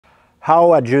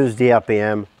How adjust the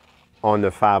RPM on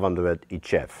the 500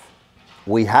 HF?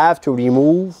 We have to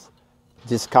remove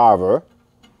this cover.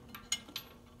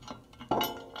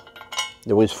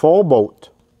 There is 4 bolts.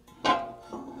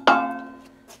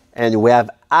 And we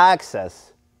have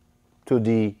access to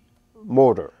the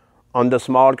motor. On the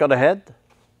small cutter head,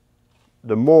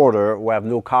 the motor, we have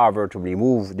no cover to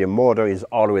remove. The motor is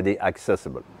already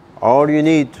accessible. All you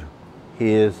need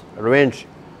is a wrench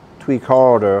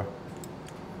 3/4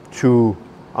 to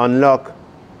unlock,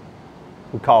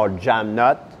 we call jam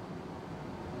nut.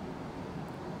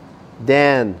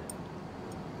 Then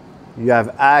you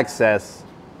have access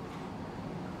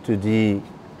to the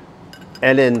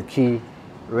Allen key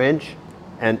wrench.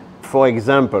 And for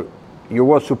example, you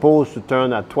were supposed to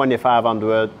turn at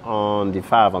 2500 on the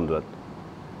 500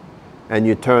 and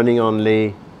you're turning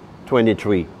only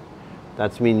 23.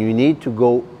 That means you need to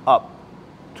go up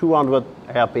 200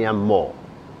 RPM more,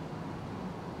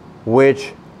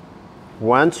 which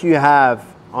once you have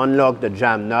unlocked the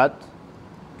jam nut,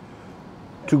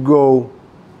 to go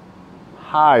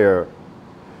higher,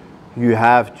 you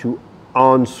have to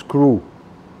unscrew.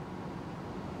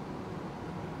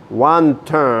 One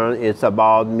turn is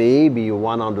about maybe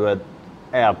 100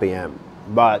 RPM,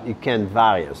 but it can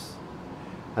vary.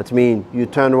 That means you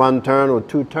turn 1 turn or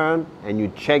 2 turns and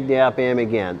you check the RPM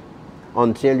again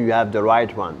until you have the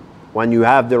right one. When you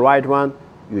have the right one,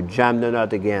 you jam the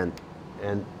nut again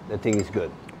and the thing is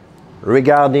good.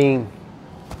 Regarding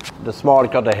the small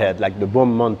cutter head, like the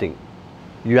boom mounting,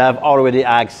 you have already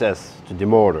access to the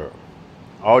motor.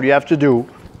 All you have to do,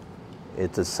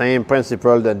 it's the same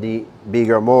principle that the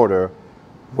bigger motor,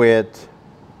 with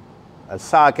a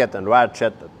socket and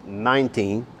ratchet at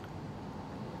 19.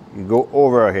 You go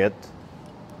over it,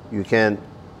 you can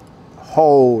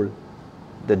hold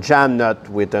the jam nut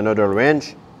with another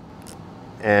wrench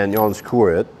and you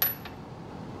unscrew it.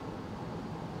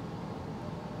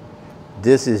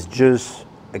 This is just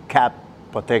a cap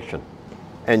protection.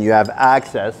 And you have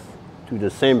access to the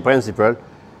same principle,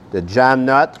 the jam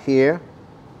nut here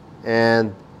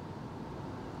and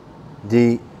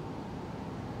the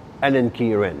Allen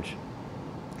key wrench.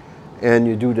 And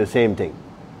you do the same thing.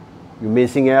 You're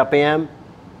missing RPM,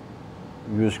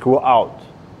 you screw out.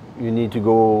 You need to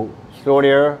go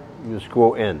slower, you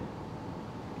screw in.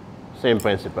 Same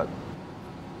principle.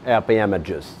 RPM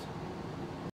adjust.